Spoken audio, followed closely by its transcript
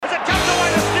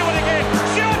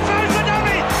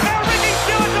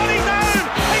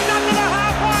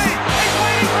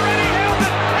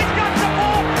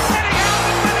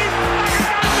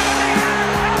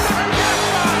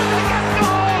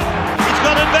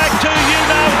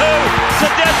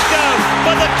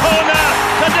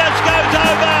Tedesco's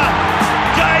over.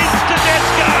 James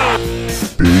Tedesco.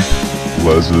 Big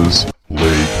Les's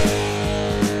League.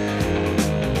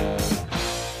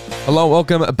 Hello,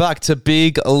 welcome back to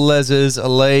Big Les's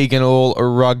League and all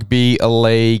rugby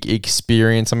league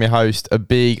experience. I'm your host,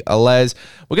 Big Les.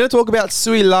 We're going to talk about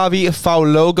Sualauvi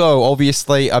Faalogo,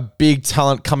 obviously a big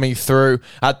talent coming through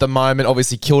at the moment.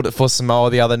 Obviously killed it for Samoa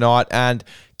the other night and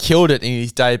killed it in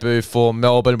his debut for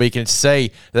Melbourne. We can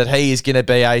see that he is going to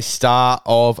be a star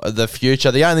of the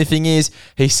future. The only thing is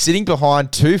he's sitting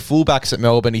behind two fullbacks at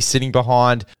Melbourne. He's sitting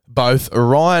behind both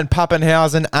Ryan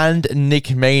Papenhuyzen and Nick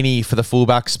Meaney for the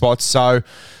fullback spots. So,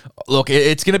 look,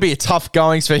 it's going to be a tough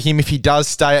goings for him if he does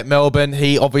stay at Melbourne.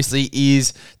 He obviously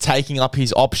is taking up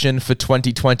his option for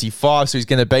 2025, so he's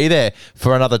going to be there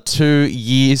for another 2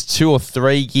 years, 2 or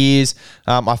 3 years.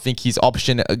 I think his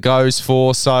option goes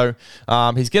for. So,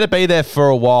 he's going to be there for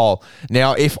a while.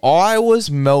 Now, if I was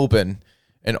Melbourne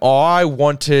and I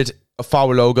wanted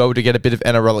Faalogo to get a bit of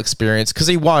NRL experience, because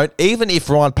he won't. Even if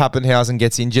Ryan Papenhuyzen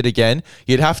gets injured again,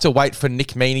 you'd have to wait for Nick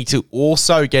Meaney to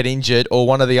also get injured or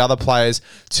one of the other players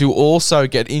to also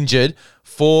get injured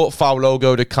for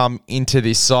Faalogo to come into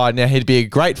this side. Now, he'd be a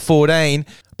great 14,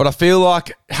 but I feel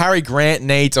like Harry Grant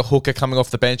needs a hooker coming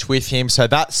off the bench with him, so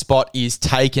that spot is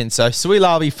taken. So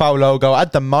Sualauvi Faalogo,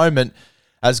 at the moment,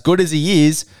 as good as he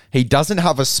is, he doesn't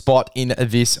have a spot in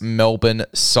this Melbourne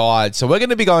side. So we're going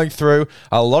to be going through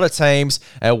a lot of teams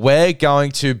and we're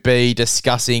going to be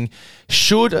discussing,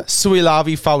 should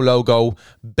Sualauvi Faalogo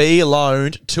be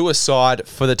loaned to a side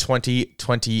for the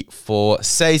 2024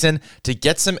 season to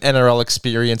get some NRL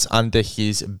experience under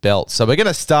his belt. So we're going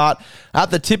to start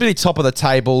at the tippity top of the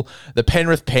table, the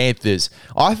Penrith Panthers.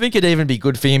 I think it'd even be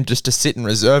good for him just to sit in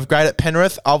reserve grade at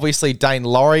Penrith. Obviously, Dane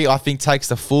Laurie, I think, takes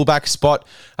the fullback spot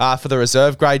for the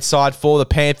reserve grade side for the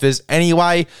Panthers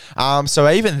anyway. So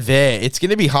even there, it's going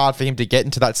to be hard for him to get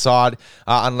into that side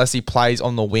unless he plays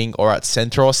on the wing or at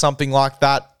centre or something like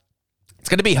that. It's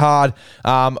going to be hard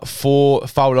for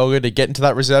Faalogo to get into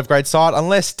that reserve grade side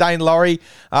unless Dane Laurie,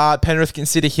 Penrith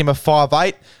consider him a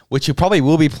 5'8", which he probably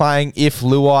will be playing if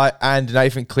Luai and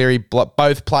Nathan Cleary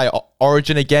both play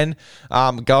Origin again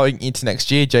going into next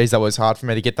year. Geez, that was hard for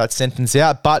me to get that sentence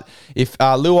out. But if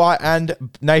Luai and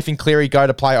Nathan Cleary go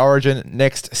to play Origin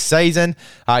next season,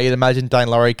 you'd imagine Dane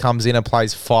Laurie comes in and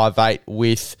plays 5'8"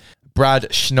 with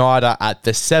Brad Schneider at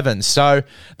the 7. So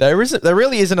there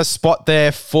really isn't a spot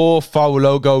there for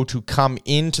Faalogo to come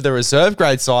into the reserve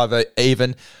grade side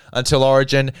even until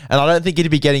Origin, and I don't think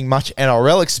he'd be getting much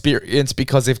NRL experience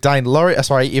because if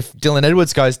Dylan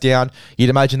Edwards goes down, you'd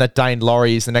imagine that Dane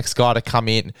Laurie is the next guy to come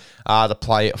in to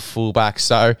play fullback.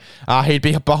 So he'd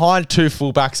be behind two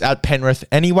fullbacks at Penrith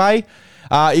anyway.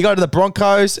 You go to the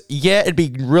Broncos, yeah, it'd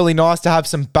be really nice to have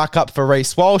some backup for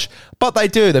Reece Walsh, but they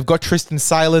do. They've got Tristan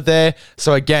Saylor there.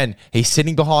 So again, he's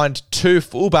sitting behind two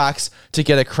fullbacks to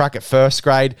get a crack at first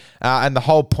grade, and the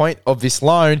whole point of this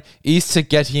loan is to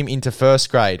get him into first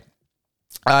grade.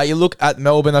 You look at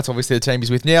Melbourne, that's obviously the team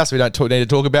he's with now, so we don't need to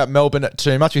talk about Melbourne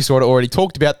too much. We sort of already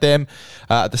talked about them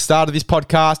at the start of this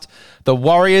podcast. The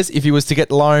Warriors, if he was to get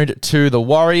loaned to the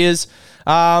Warriors,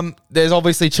 there's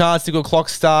obviously chance to go clock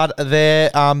start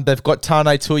there. They've got Tane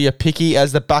Tuia-Piki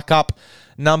as the backup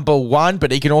number 1,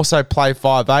 but he can also play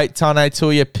 5'8", Tane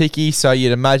Tuia-Piki, so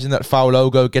you'd imagine that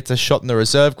Faalogo gets a shot in the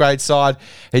reserve grade side.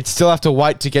 He'd still have to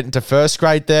wait to get into first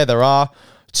grade there. There are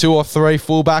 2 or 3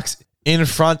 fullbacks in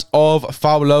front of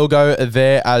Faalogo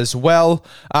there as well.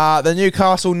 The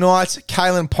Newcastle Knights,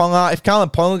 Kalen Ponga. If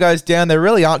Kalen Ponga goes down, there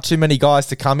really aren't too many guys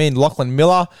to come in. Lachlan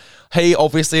Miller, he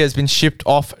obviously has been shipped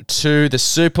off to the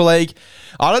Super League.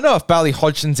 I don't know if Bailey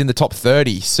Hodgson's in the top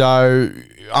 30, so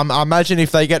I imagine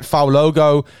if they get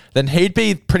Faalogo, then he'd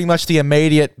be pretty much the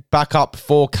immediate backup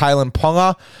for Kalen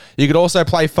Ponga. You could also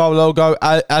play Faalogo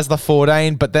as the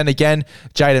 14, but then again,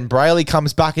 Jaden Brayley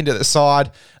comes back into the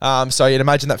side, so you'd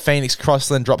imagine that Phoenix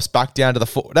Crossland drops back down to the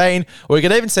 14, or you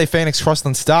could even see Phoenix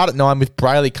Crossland start at 9 with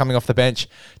Brayley coming off the bench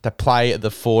to play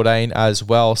the 14 as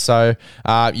well. So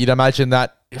you'd imagine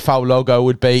that Faalogo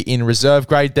would be in reserve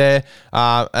grade there,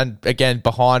 and again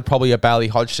behind probably a Bailey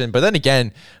Hodgson. But then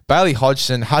again, Bailey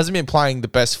Hodgson hasn't been playing the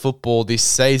best football this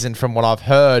season from what I've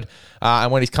heard,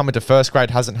 and when he's come into first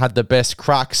grade hasn't had the best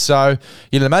crack. So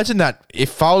you'd imagine that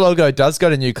if Faalogo does go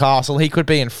to Newcastle, he could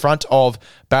be in front of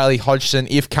Bailey Hodgson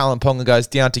if Kalen Ponga goes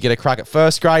down to get a crack at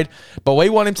first grade. But we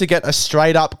want him to get a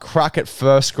straight up crack at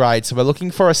first grade. So we're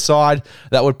looking for a side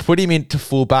that would put him into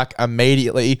fullback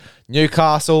immediately.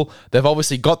 Newcastle, they've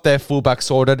obviously got their fullback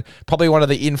sorted. Probably one of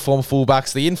the informed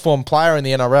fullbacks, the informed player in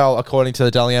the NRL, according to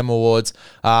the Dally M Awards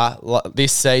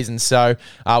this season. So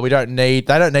they don't need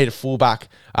a fullback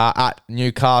at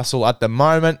Newcastle at the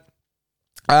moment.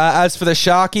 As for the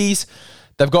Sharkies,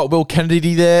 they've got Will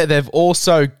Kennedy there. They've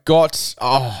also got...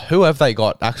 who have they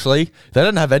got, actually? They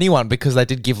don't have anyone because they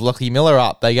did give Lockie Miller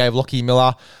up. They gave Lockie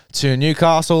Miller to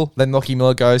Newcastle. Then Lockie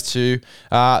Miller goes to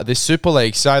the Super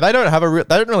League. So they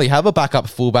don't really have a backup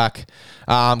fullback.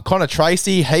 Connor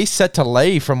Tracy, he's set to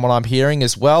leave from what I'm hearing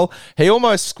as well. He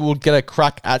almost would get a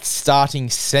crack at starting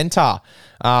centre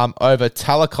over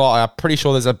Talakai. I'm pretty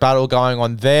sure there's a battle going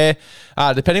on there.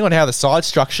 Depending on how the side's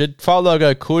structured,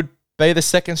 Faalogo could be the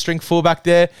second string fullback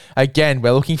there. Again,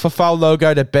 we're looking for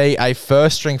Faalogo to be a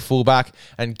first string fullback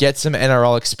and get some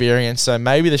NRL experience. So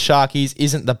maybe the Sharkies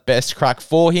isn't the best crack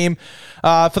for him.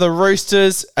 For the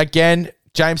Roosters, again,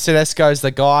 James Tedesco is the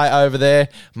guy over there.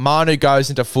 Manu goes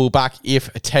into fullback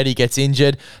if Teddy gets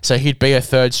injured. So he'd be a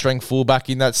third string fullback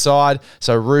in that side.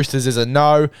 So Roosters is a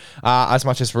no. As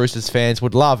much as Roosters fans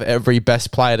would love every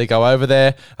best player to go over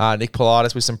there. Nick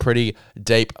Politis with some pretty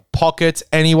deep pockets.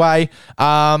 Anyway,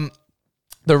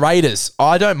 the Raiders.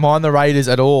 I don't mind the Raiders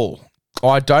at all.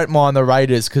 I don't mind the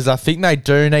Raiders because I think they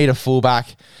do need a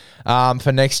fullback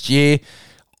for next year.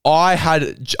 I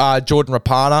had Jordan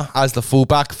Rapana as the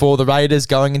fullback for the Raiders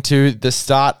going into the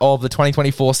start of the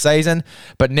 2024 season.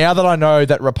 But now that I know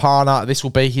that Rapana, this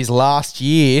will be his last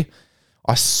year,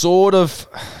 I sort of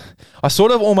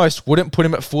almost wouldn't put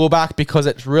him at fullback because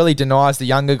it really denies the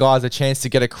younger guys a chance to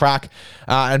get a crack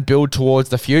and build towards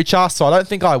the future. So I don't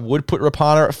think I would put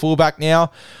Rapana at fullback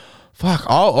now. Fuck,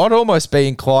 I'd almost be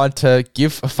inclined to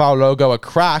give Faalogo a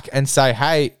crack and say,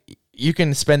 hey, you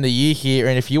can spend the year here,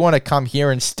 and if you want to come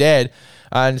here instead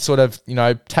and sort of,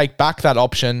 take back that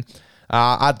option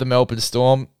at the Melbourne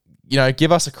Storm,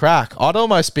 give us a crack. I'd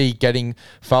almost be getting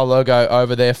Faalogo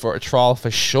over there for a trial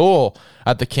for sure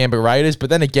at the Canberra Raiders.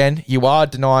 But then again, you are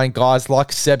denying guys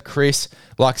like Seb Chris,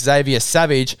 like Xavier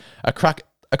Savage, a crack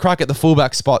at the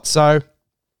fullback spot. So,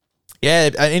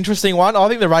 yeah, an interesting one. I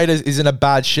think the Raiders isn't a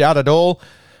bad shout at all,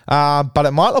 but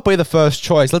it might not be the first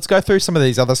choice. Let's go through some of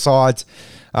these other sides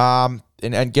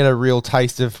and get a real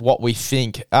taste of what we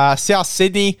think. South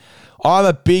Sydney, I'm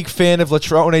a big fan of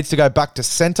Latrell. Needs to go back to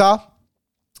centre.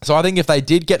 So I think if they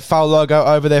did get Faalogo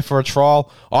over there for a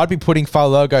trial, I'd be putting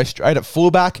Faalogo straight at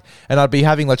fullback and I'd be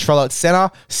having Latrell at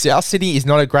centre. South Sydney is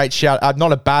not a great shout,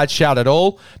 not a bad shout at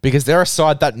all, because they're a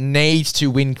side that needs to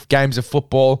win games of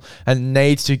football and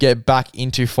needs to get back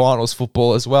into finals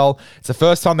football as well. It's the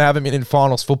first time they haven't been in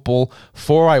finals football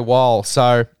for a while.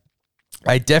 So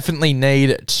they definitely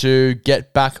need to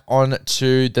get back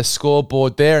onto the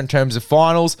scoreboard there in terms of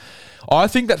finals. I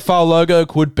think that Faalogo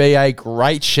could be a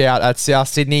great shout at South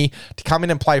Sydney to come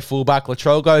in and play fullback.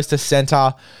 Latrell goes to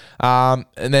centre. And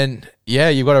then,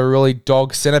 you've got a really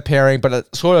dog centre pairing, but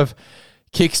it sort of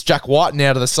kicks Jack Whiten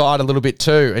out of the side a little bit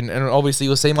too. And obviously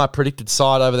you'll see my predicted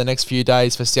side over the next few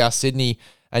days for South Sydney,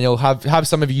 and you'll have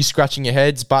some of you scratching your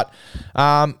heads. But,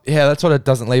 that sort of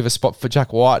doesn't leave a spot for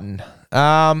Jack Whiten.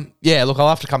 Look, I'll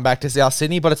have to come back to South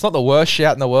Sydney, but it's not the worst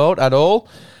shout in the world at all.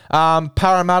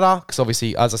 Parramatta, because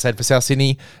obviously, as I said, for South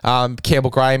Sydney, Campbell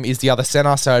Graham is the other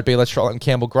centre, so it'd be Latrell and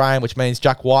Campbell Graham, which means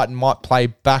Jack Whiten might play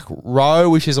back row,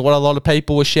 which is what a lot of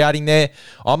people were shouting there.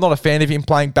 I'm not a fan of him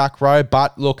playing back row,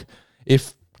 but look,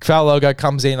 if Faalogo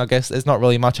comes in, I guess there's not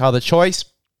really much other choice.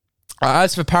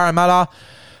 As for Parramatta,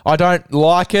 I don't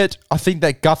like it. I think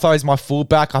that Gutho is my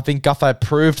fullback. I think Gutho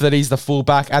proved that he's the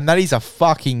fullback and that he's a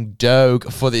fucking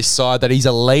dog for this side, that he's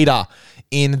a leader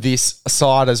in this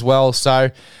side as well.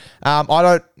 So I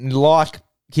don't like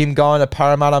him going to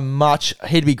Parramatta much.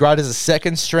 He'd be great as a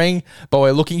second string, but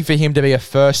we're looking for him to be a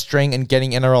first string and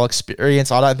getting NRL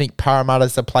experience. I don't think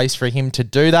Parramatta's the place for him to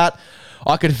do that.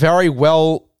 I could very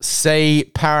well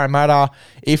see Parramatta,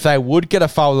 if they would get a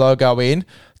Faalogo in,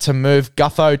 to move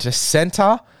Gutho to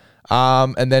centre,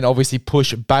 and then obviously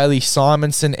push Bailey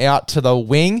Simonson out to the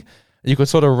wing. You could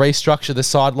sort of restructure the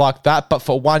side like that, but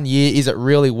for 1 year, is it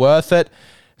really worth it?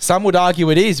 Some would argue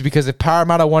it is, because if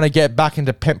Parramatta want to get back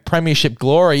into premiership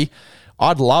glory,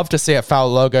 I'd love to see a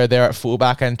Faalogo there at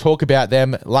fullback and talk about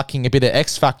them lacking a bit of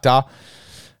X factor.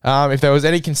 If there was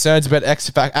any concerns about X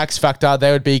factor,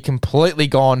 they would be completely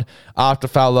gone after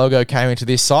Faalogo came into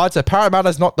this side. So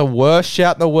Parramatta's not the worst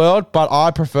shout in the world, but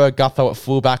I prefer Gutho at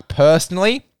fullback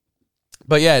personally.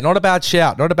 But yeah, not a bad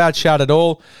shout. Not a bad shout at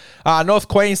all. North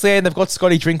Queensland, they've got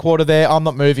Scotty Drinkwater there. I'm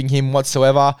not moving him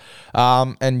whatsoever.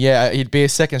 And yeah, he'd be a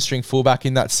second string fullback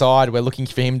in that side. We're looking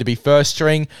for him to be first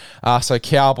string. So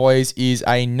Cowboys is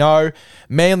a no.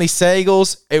 Manly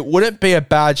Seagulls, it wouldn't be a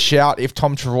bad shout if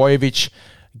Tom Trbojevic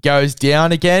goes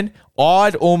down again.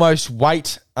 I'd almost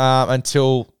wait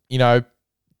until,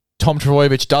 Tom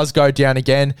Trbojevic does go down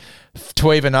again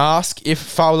to even ask if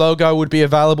Faalogo would be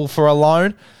available for a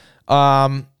loan.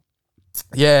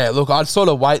 Yeah, look, I'd sort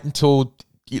of wait until,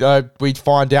 we'd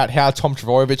find out how Tom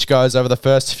Trbojevic goes over the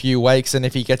first few weeks, and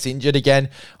if he gets injured again,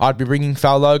 I'd be bringing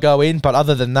Faalogo in. But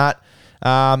other than that,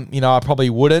 I probably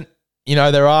wouldn't.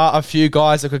 There are a few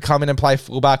guys that could come in and play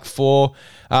fullback for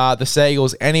the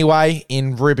Seagulls anyway,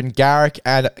 in Ruben Garrick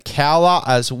and Cowler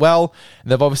as well.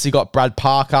 They've obviously got Brad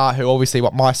Parker, who obviously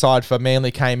what my side for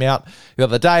Manly came out the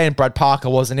other day, and Brad Parker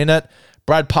wasn't in it.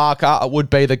 Brad Parker would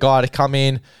be the guy to come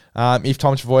in if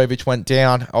Tom Trbojevic went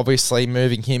down, obviously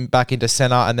moving him back into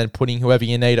centre and then putting whoever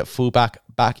you need at fullback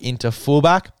back into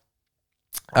fullback.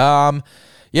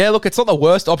 Yeah, look, it's not the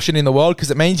worst option in the world because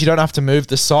it means you don't have to move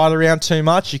the side around too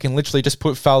much. You can literally just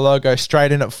put Faalogo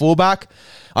straight in at fullback.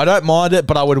 I don't mind it,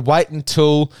 but I would wait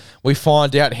until we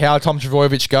find out how Tom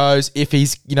Trbojevic goes, if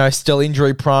he's, still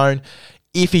injury prone.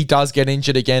 If he does get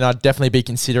injured again, I'd definitely be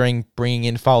considering bringing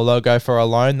in Faalogo for a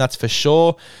loan, that's for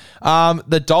sure.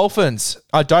 The Dolphins,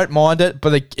 I don't mind it,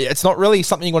 but it's not really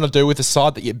something you want to do with the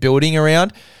side that you're building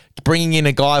around. Bringing in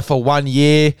a guy for 1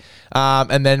 year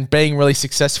and then being really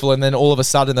successful, and then all of a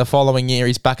sudden the following year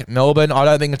he's back at Melbourne. I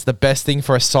don't think it's the best thing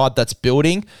for a side that's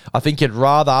building. I think you'd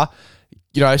rather,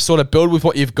 sort of build with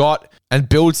what you've got and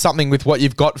build something with what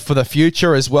you've got for the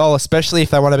future as well, especially if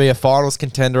they want to be a finals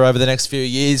contender over the next few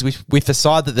years. With the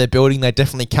side that they're building, they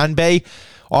definitely can be.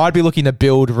 I'd be looking to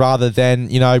build rather than,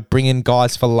 bring in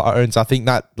guys for loans. I think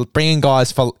that bringing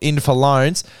guys in for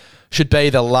loans should be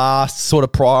the last sort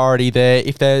of priority there.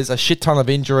 If there's a shit ton of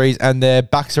injuries and their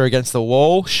backs are against the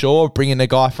wall, sure, bring in a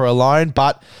guy for a loan.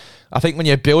 But I think when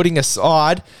you're building a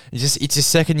side, it's your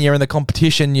second year in the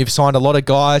competition. You've signed a lot of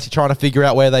guys. You're trying to figure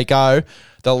out where they go.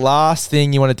 The last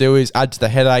thing you want to do is add to the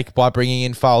headache by bringing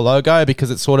in Faalogo,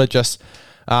 because it sort of just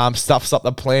stuffs up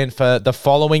the plan for the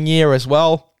following year as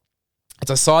well. It's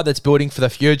a side that's building for the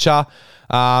future.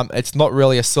 It's not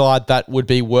really a side that would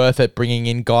be worth it bringing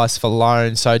in guys for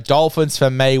loan. So Dolphins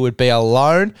for me would be a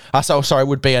loan.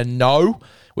 Would be a no.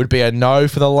 Would be a no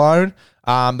for the loan.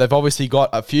 They've obviously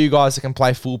got a few guys that can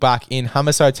play fullback in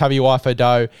Hamiso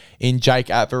Tabuai-Fidow, in Jake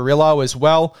Avarillo as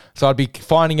well. So I'd be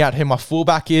finding out who my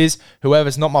fullback is.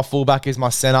 Whoever's not my fullback is my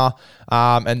centre.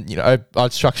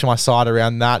 I'd structure my side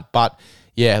around that. But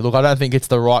yeah, look, I don't think it's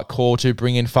the right call to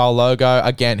bring in Faalogo.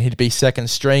 Again, he'd be second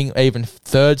string, even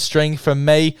third string for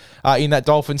me in that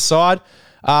Dolphins side.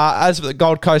 As for the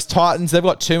Gold Coast Titans, they've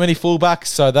got too many fullbacks,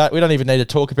 so that we don't even need to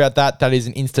talk about that. That is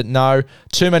an instant no.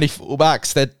 Too many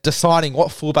fullbacks. They're deciding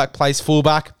what fullback plays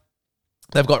fullback.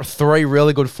 They've got 3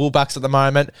 really good fullbacks at the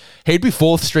moment. He'd be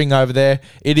fourth string over there.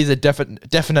 It is a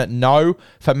definite no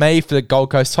for me for the Gold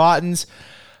Coast Titans.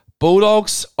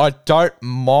 Bulldogs, I don't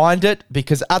mind it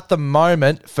because at the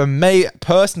moment, for me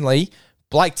personally,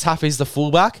 Blake Taff is the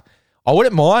fullback. I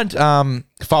wouldn't mind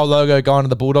Faalogo going to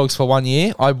the Bulldogs for 1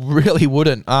 year. I really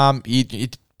wouldn't. You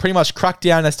pretty much crack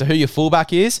down as to who your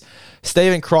fullback is.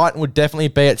 Stephen Crichton would definitely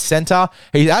be at centre.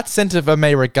 He's at centre for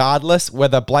me regardless,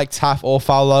 whether Blake Taff or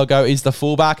Faalogo is the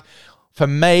fullback. For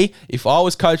me, if I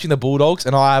was coaching the Bulldogs,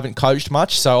 and I haven't coached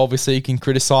much, so obviously you can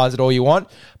criticise it all you want,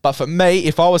 but for me,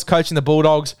 if I was coaching the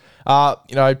Bulldogs,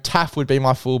 Taff would be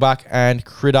my fullback and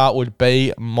Critter would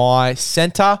be my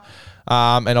centre.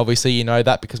 And obviously you know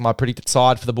that because my predicted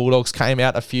side for the Bulldogs came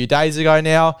out a few days ago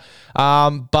now.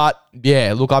 But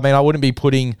yeah, look, I wouldn't be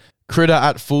putting Critter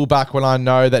at fullback when I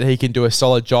know that he can do a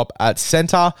solid job at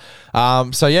centre.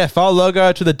 So yeah,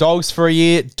 Faalogo to the Dogs for a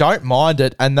year. Don't mind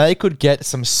it. And they could get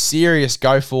some serious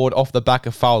go forward off the back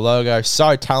of Faalogo.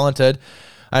 So talented.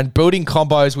 And building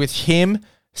combos with him,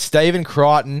 Stephen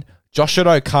Crichton,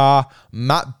 Joshua O'Carr,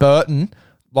 Matt Burton.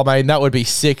 That would be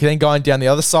sick. Then going down the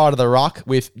other side of the ruck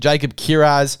with Jacob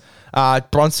Kiraz,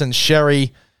 Bronson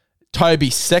Sherry, Toby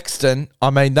Sexton.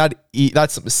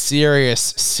 That's some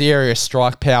serious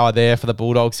strike power there for the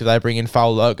Bulldogs if they bring in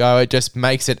Faalogo. It just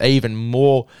makes it even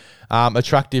more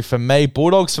attractive for me.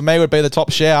 Bulldogs for me would be the top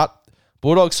shout.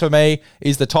 Bulldogs for me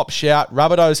is the top shout.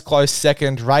 Rabbitohs close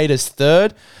second. Raiders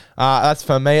third. That's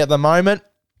for me at the moment.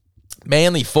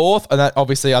 Manly fourth. And that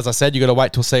obviously, as I said, you got to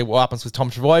wait till see what happens with Tom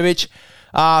Trbojevic.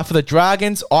 For the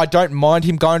Dragons, I don't mind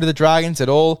him going to the Dragons at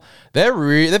all.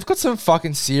 They've got some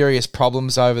fucking serious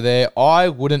problems over there. I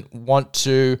wouldn't want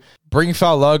to bring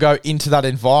Faalogo into that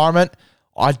environment.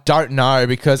 I don't know,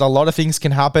 because a lot of things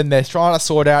can happen. They're trying to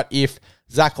sort out if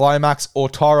Zach Lomax or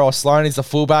Tyrell Sloan is the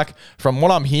fullback. From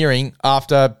what I'm hearing,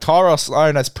 after Tyrell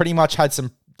Sloan has pretty much had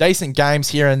some decent games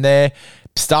here and there,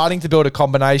 starting to build a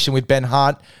combination with Ben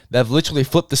Hunt. They've literally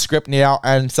flipped the script now,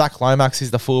 and Zach Lomax is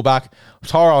the fullback.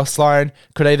 Tyrell Sloan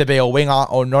could either be a winger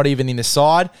or not even in the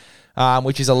side,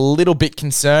 which is a little bit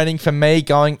concerning for me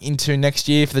going into next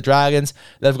year for the Dragons.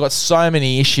 They've got so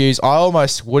many issues. I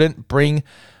almost wouldn't bring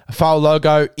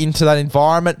Faalogo into that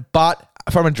environment. But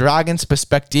from a Dragons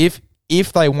perspective,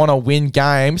 if they want to win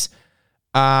games,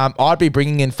 I'd be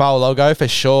bringing in Faalogo for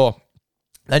sure.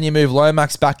 Then you move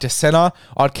Lomax back to centre.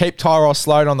 I'd keep Tyrell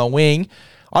Sloan on the wing.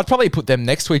 I'd probably put them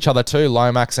next to each other too,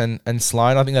 Lomax and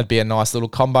Sloan. I think that'd be a nice little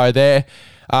combo there.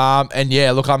 And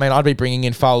yeah, look, I mean, I'd be bringing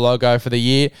in Faalogo for the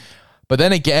year. But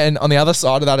then again, on the other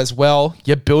side of that as well,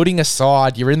 you're building a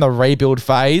side. You're in the rebuild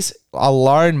phase. A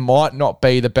loan might not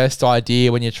be the best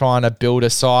idea when you're trying to build a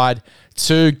side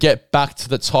to get back to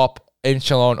the top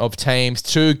echelon of teams,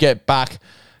 to get back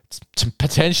to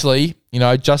potentially,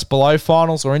 just below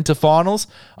finals or into finals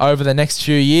over the next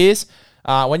few years.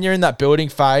 When you're in that building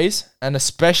phase, and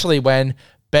especially when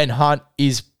Ben Hunt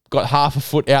is got half a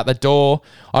foot out the door,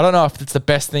 I don't know if it's the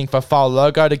best thing for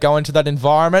Faalogo to go into that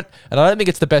environment, and I don't think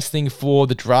it's the best thing for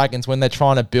the Dragons when they're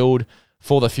trying to build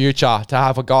for the future to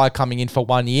have a guy coming in for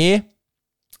 1 year.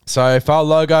 So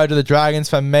Faalogo to the Dragons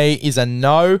for me is a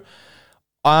no.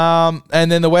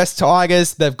 And then the West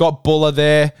Tigers, they've got Buller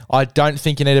there. I don't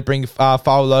think you need to bring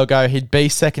Faalogo. He'd be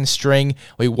second string.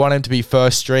 We want him to be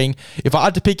first string. If I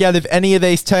had to pick out of any of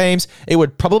these teams, it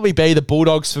would probably be the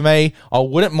Bulldogs for me. I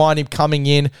wouldn't mind him coming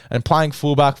in and playing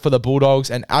fullback for the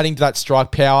Bulldogs and adding to that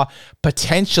strike power,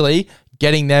 potentially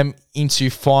getting them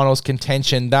into finals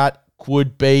contention. That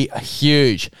would be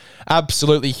huge.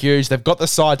 Absolutely huge. They've got the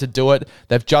side to do it.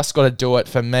 They've just got to do it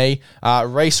for me.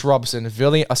 Reece Robson,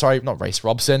 Reid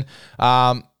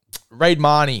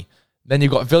Marnie. Then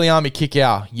you've got Viliami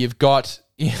Kikau. You've got,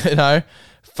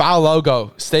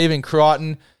 Faalogo, Stephen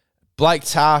Crichton, Blake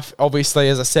Taff, obviously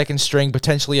as a second string,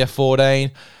 potentially a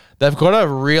 14. They've got a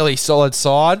really solid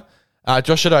side.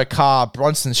 Joshua O'Carr,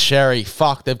 Bronson Sherry.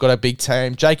 Fuck, they've got a big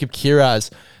team. Jacob Kiraz.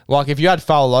 Like, if you add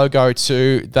Faalogo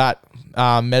to that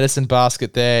medicine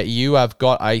basket there, you have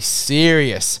got a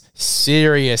serious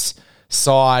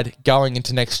side going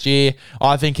into next year.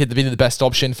 I think it'd be the best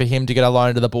option for him to get a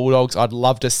loan to the Bulldogs. I'd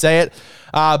love to see it.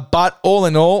 But all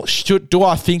in all, do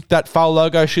I think that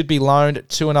Faalogo should be loaned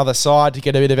to another side to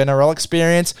get a bit of NRL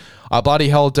experience? I bloody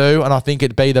hell do, and I think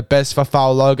it'd be the best for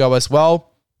Faalogo as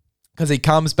well, because he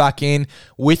comes back in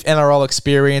with NRL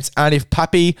experience. And if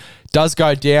Pappy does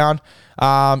go down,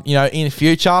 in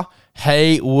future,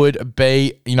 he would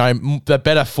be, the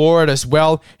better for it as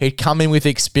well. He'd come in with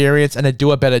experience and he'd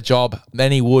do a better job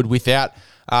than he would without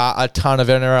a ton of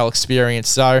NRL experience.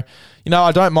 So,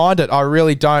 I don't mind it. I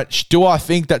really don't. Do I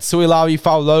think that Sualauvi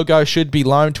Faalogo should be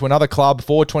loaned to another club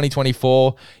for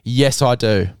 2024? Yes, I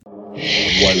do.